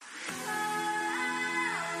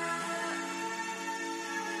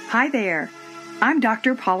Hi there, I'm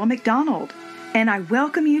Dr. Paula McDonald, and I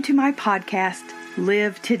welcome you to my podcast,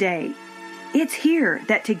 Live Today. It's here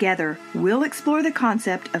that together we'll explore the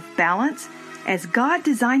concept of balance as God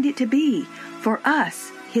designed it to be for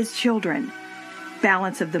us, His children.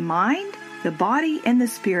 Balance of the mind, the body, and the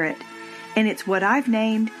spirit. And it's what I've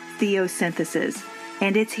named Theosynthesis,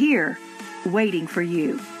 and it's here waiting for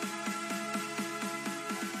you.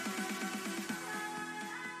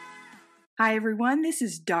 Hi everyone, this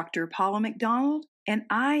is Dr. Paula McDonald, and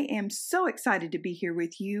I am so excited to be here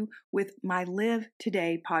with you with my Live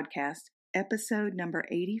Today podcast, episode number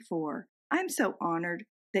 84. I'm so honored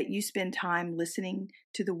that you spend time listening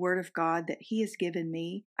to the Word of God that He has given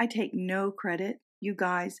me. I take no credit, you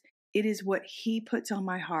guys. It is what He puts on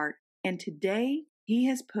my heart. And today, He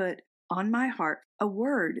has put on my heart a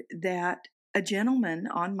word that a gentleman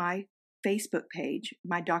on my Facebook page,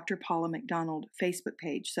 my Dr. Paula McDonald Facebook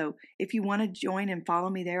page. So if you want to join and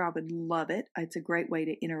follow me there, I would love it. It's a great way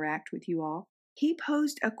to interact with you all. He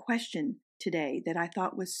posed a question today that I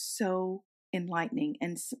thought was so enlightening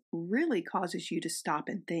and really causes you to stop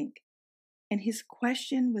and think. And his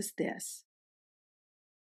question was this: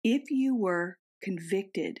 if you were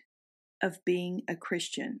convicted of being a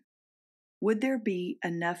Christian, would there be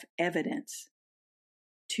enough evidence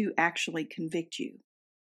to actually convict you?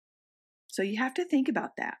 So you have to think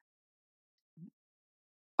about that.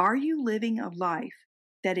 Are you living a life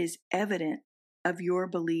that is evident of your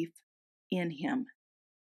belief in Him?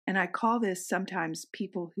 And I call this sometimes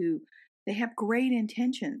people who, they have great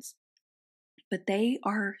intentions, but they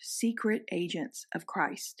are secret agents of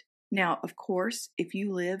Christ. Now, of course, if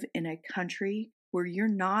you live in a country where you're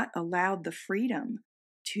not allowed the freedom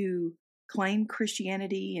to claim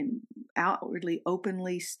Christianity and outwardly,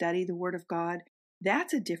 openly study the Word of God,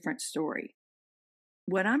 that's a different story.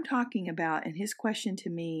 What I'm talking about, and his question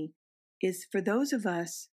to me, is for those of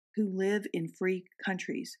us who live in free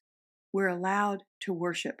countries, we're allowed to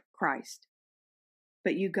worship Christ.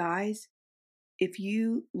 But you guys, if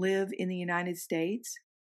you live in the United States,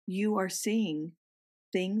 you are seeing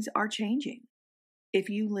things are changing. If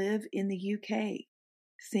you live in the UK,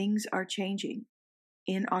 things are changing.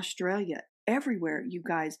 In Australia, everywhere, you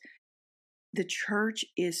guys, the church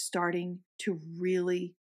is starting to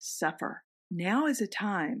really suffer. Now is a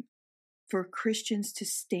time for Christians to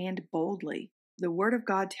stand boldly. The Word of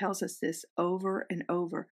God tells us this over and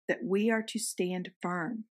over, that we are to stand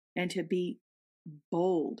firm and to be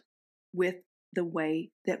bold with the way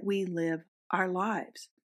that we live our lives.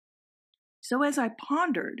 So as I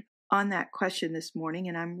pondered on that question this morning,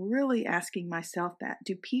 and I'm really asking myself that,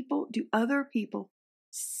 do other people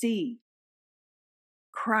see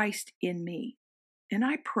Christ in me? And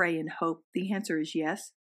I pray and hope the answer is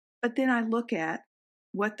yes. But then I look at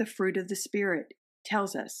what the fruit of the Spirit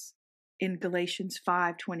tells us in Galatians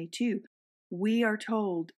 5:22. We are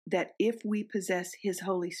told that if we possess His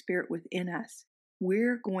Holy Spirit within us,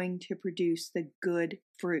 we're going to produce the good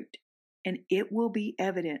fruit, and it will be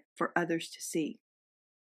evident for others to see.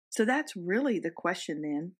 So that's really the question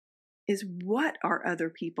then, is what are other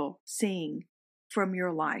people seeing from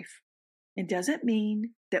your life? It doesn't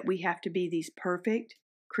mean that we have to be these perfect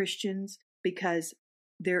Christians, because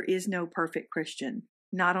there is no perfect Christian,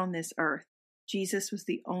 not on this earth. Jesus was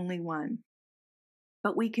the only one.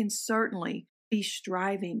 But we can certainly be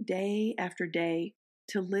striving day after day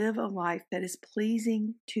to live a life that is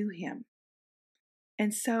pleasing to Him.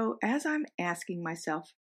 And so as I'm asking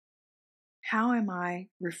myself, how am I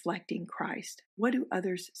reflecting Christ? What do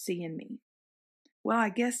others see in me? Well, I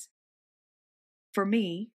guess for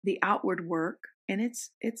me, the outward work, and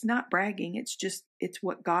it's not bragging, it's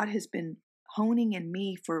what God has been honing in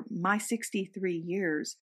me for my 63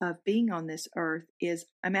 years of being on this earth, is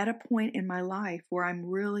I'm at a point in my life where I'm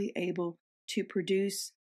really able to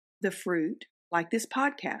produce the fruit, like this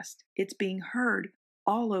podcast. It's being heard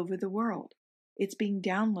all over the world. It's being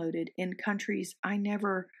downloaded in countries I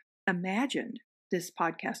never imagined this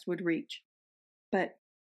podcast would reach. But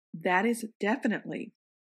that is definitely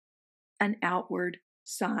an outward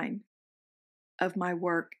sign of my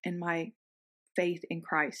work and my faith in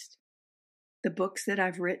Christ. The books that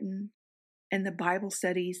I've written and the Bible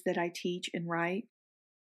studies that I teach and write.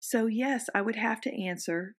 So yes, I would have to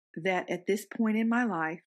answer that at this point in my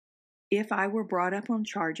life, if I were brought up on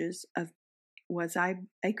charges of was I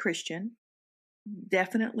a Christian,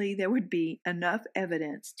 definitely there would be enough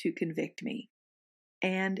evidence to convict me.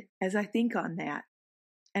 And as I think on that,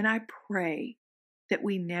 and I pray that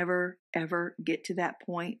we never, ever get to that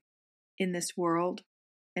point in this world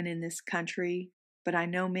and in this country. But I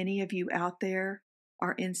know many of you out there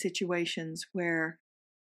are in situations where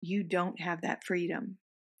you don't have that freedom.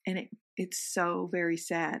 And it's so very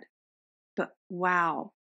sad. But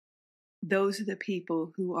wow, those are the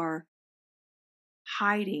people who are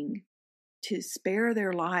hiding to spare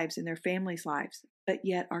their lives and their families' lives, but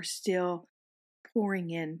yet are still pouring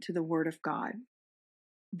into the Word of God.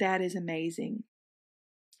 That is amazing.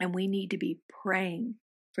 And we need to be praying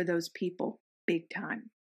for those people big time.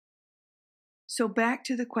 So back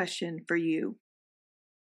to the question for you.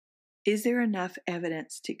 Is there enough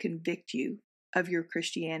evidence to convict you of your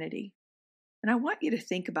Christianity? And I want you to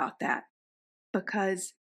think about that,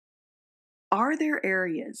 because are there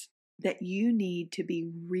areas that you need to be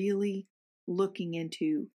really looking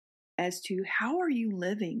into as to how are you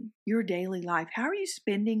living your daily life? How are you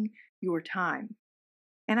spending your time?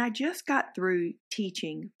 And I just got through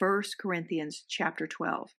teaching 1 Corinthians chapter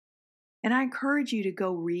 12. And I encourage you to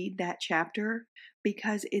go read that chapter,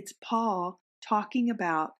 because it's Paul talking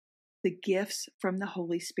about the gifts from the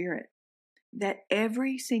Holy Spirit that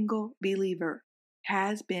every single believer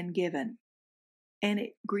has been given. And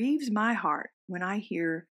it grieves my heart when I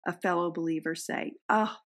hear a fellow believer say,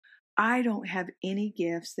 "Oh, I don't have any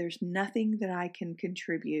gifts. There's nothing that I can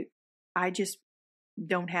contribute. I just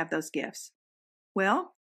don't have those gifts."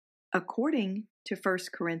 Well, according to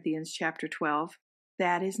 1 Corinthians chapter 12,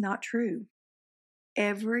 that is not true.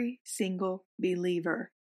 Every single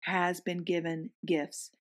believer has been given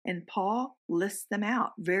gifts. And Paul lists them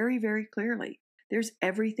out very, very clearly. There's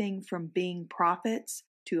everything from being prophets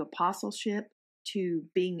to apostleship to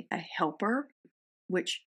being a helper,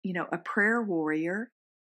 which, a prayer warrior,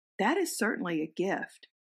 that is certainly a gift,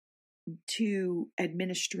 to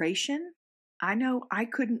administration. I know I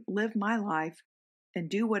couldn't live my life and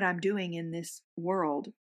do what I'm doing in this world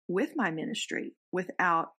with my ministry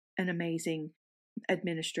without an amazing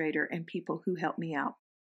administrator and people who help me out.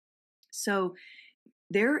 So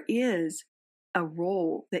there is a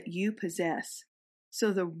role that you possess.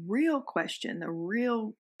 So the real question,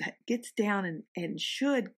 that gets down and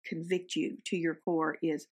should convict you to your core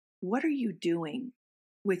is, what are you doing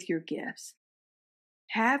with your gifts?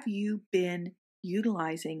 Have you been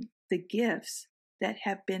utilizing the gifts that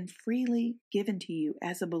have been freely given to you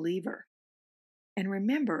as a believer? And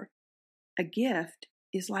remember, a gift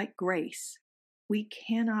is like grace. We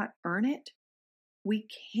cannot earn it. We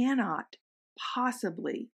cannot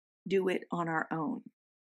possibly do it on our own.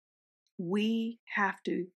 We have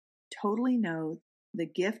to totally know the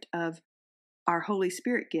gift of our Holy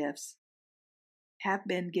Spirit gifts have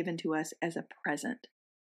been given to us as a present.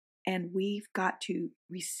 And we've got to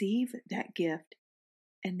receive that gift,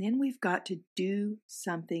 and then we've got to do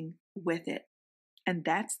something with it. And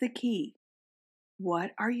that's the key.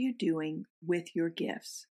 What are you doing with your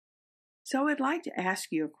gifts? So I'd like to ask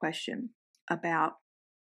you a question about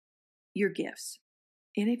your gifts.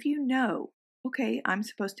 And if you know, okay, I'm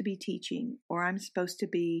supposed to be teaching, or I'm supposed to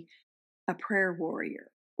be a prayer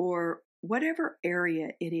warrior, or whatever area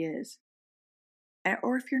it is,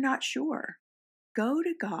 or if you're not sure, go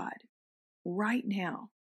to God right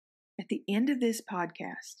now at the end of this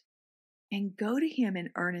podcast and go to Him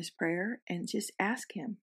in earnest prayer and just ask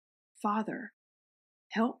Him, "Father,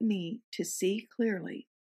 help me to see clearly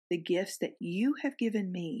the gifts that you have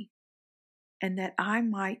given me, and that I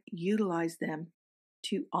might utilize them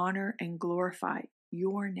to honor and glorify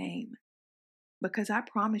your name." Because I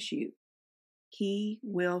promise you, He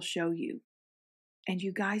will show you. And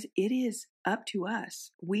you guys, it is up to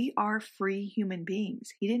us. We are free human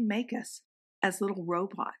beings. He didn't make us as little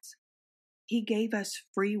robots. He gave us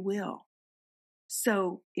free will.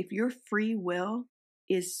 So if your free will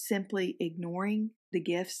is simply ignoring the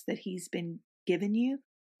gifts that He's been given you,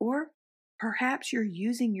 or perhaps you're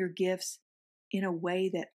using your gifts in a way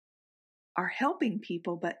that are helping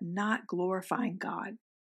people but not glorifying God,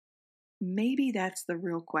 maybe that's the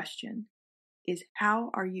real question, is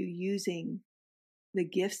how are you using the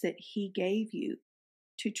gifts that He gave you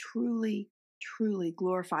to truly, truly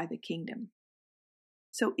glorify the kingdom?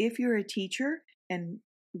 So if you're a teacher, and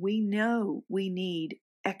we know we need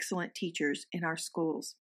excellent teachers in our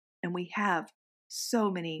schools, and we have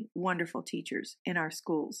so many wonderful teachers in our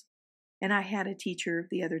schools. And I had a teacher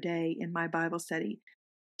the other day in my Bible study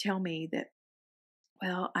tell me that,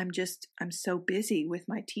 "Well, I'm so busy with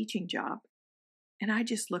my teaching job." And I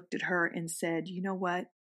just looked at her and said, "You know what?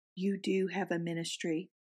 You do have a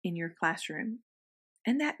ministry in your classroom.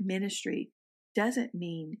 And that ministry doesn't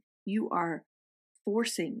mean you are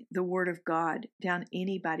forcing the Word of God down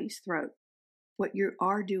anybody's throat. What you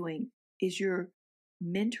are doing is you're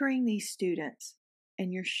mentoring these students,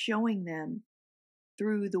 and you're showing them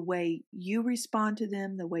through the way you respond to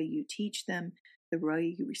them, the way you teach them, the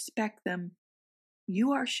way you respect them.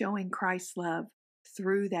 You are showing Christ's love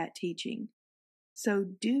through that teaching. So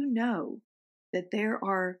do know that there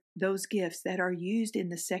are those gifts that are used in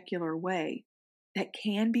the secular way that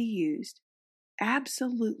can be used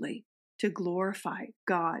absolutely to glorify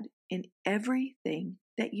God in everything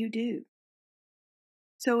that you do.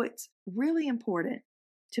 So it's really important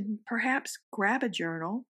to perhaps grab a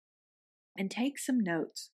journal and take some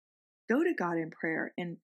notes. Go to God in prayer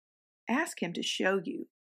and ask Him to show you,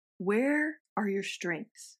 where are your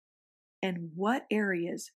strengths and what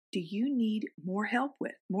areas do you need more help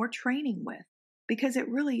with, more training with? Because it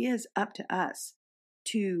really is up to us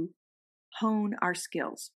to hone our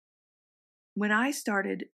skills. When I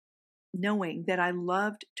started knowing that I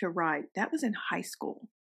loved to write, that was in high school,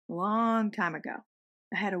 a long time ago.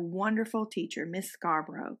 I had a wonderful teacher, Miss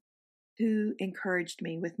Scarborough, who encouraged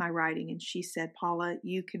me with my writing, and she said, Paula,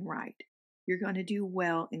 you can write. You're going to do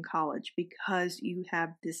well in college because you have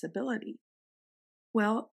this ability.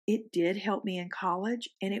 Well, it did help me in college,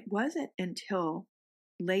 and it wasn't until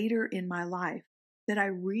later in my life that I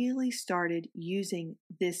really started using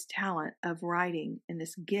this talent of writing and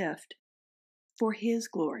this gift for His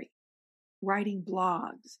glory, writing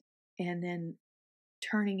blogs and then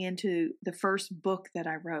turning into the first book that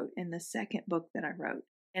I wrote and the second book that I wrote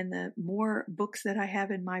and the more books that I have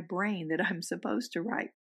in my brain that I'm supposed to write.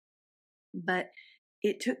 But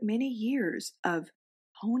it took many years of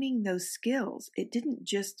honing those skills. It didn't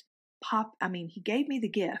just pop. He gave me the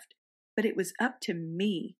gift, but it was up to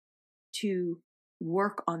me to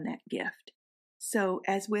work on that gift. So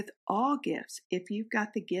as with all gifts, if you've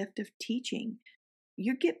got the gift of teaching,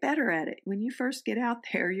 you get better at it. When you first get out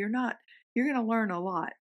there, you're going to learn a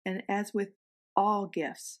lot. And as with all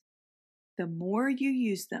gifts, the more you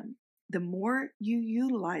use them, the more you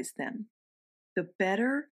utilize them, the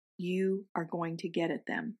better you are going to get at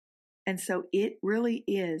them. And so it really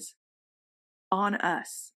is on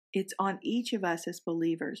us. It's on each of us as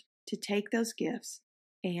believers to take those gifts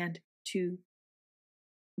and to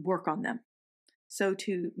work on them. So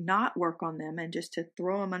to not work on them and just to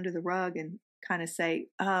throw them under the rug and kind of say,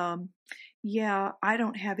 yeah, I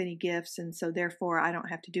don't have any gifts, and so therefore I don't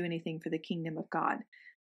have to do anything for the kingdom of God.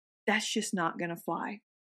 That's just not going to fly.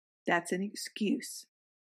 That's an excuse.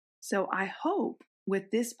 So I hope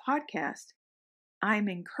with this podcast, I'm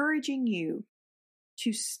encouraging you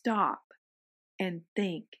to stop and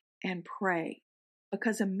think and pray.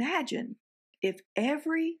 Because imagine if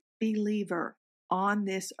every believer on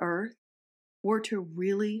this earth were to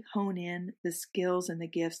really hone in the skills and the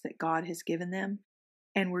gifts that God has given them,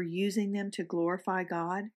 and we're using them to glorify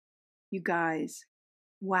God. You guys,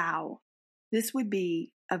 wow, this would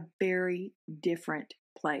be a very different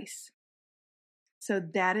place. So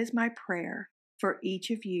that is my prayer for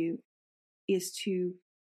each of you, is to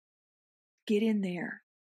get in there,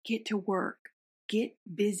 get to work, get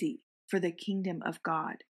busy for the kingdom of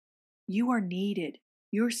God. You are needed.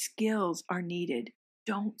 Your skills are needed.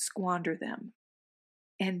 Don't squander them.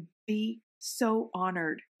 And be so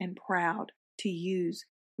honored and proud to use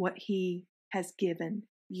what He has given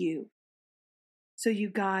you. So you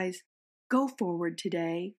guys, go forward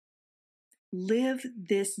today. Live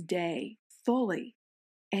this day fully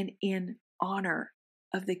and in honor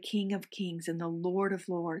of the King of Kings and the Lord of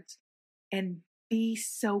Lords. And be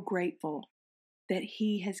so grateful that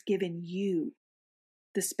He has given you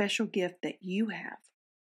the special gift that you have,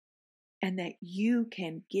 and that you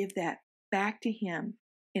can give that back to Him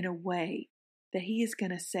in a way that He is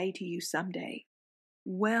going to say to you someday,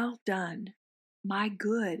 well done, my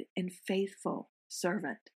good and faithful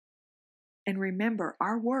servant. And remember,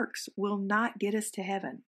 our works will not get us to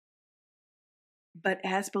heaven. But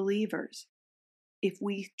as believers, if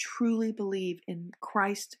we truly believe in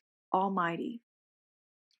Christ Almighty,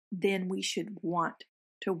 then we should want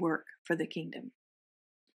to work for the kingdom.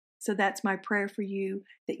 So that's my prayer for you,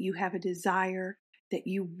 that you have a desire, that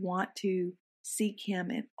you want to seek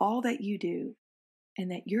Him in all that you do,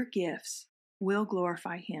 and that your gifts will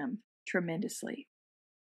glorify Him tremendously.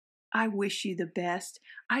 I wish you the best.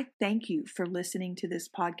 I thank you for listening to this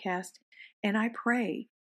podcast, and I pray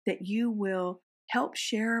that you will help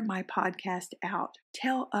share my podcast out.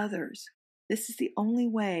 Tell others. This is the only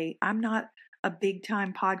way. I'm not a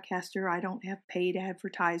big-time podcaster. I don't have paid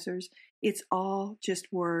advertisers. It's all just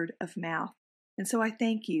word of mouth. And so I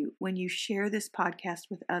thank you when you share this podcast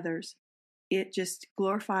with others. It just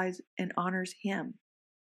glorifies and honors Him,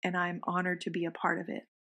 and I'm honored to be a part of it.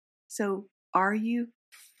 So are you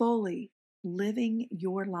fully living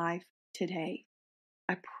your life today?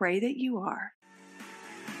 I pray that you are.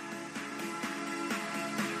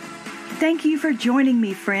 Thank you for joining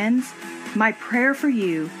me, friends. My prayer for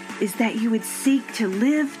you is that you would seek to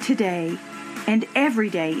live today and every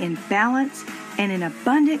day in balance, and an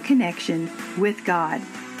abundant connection with God.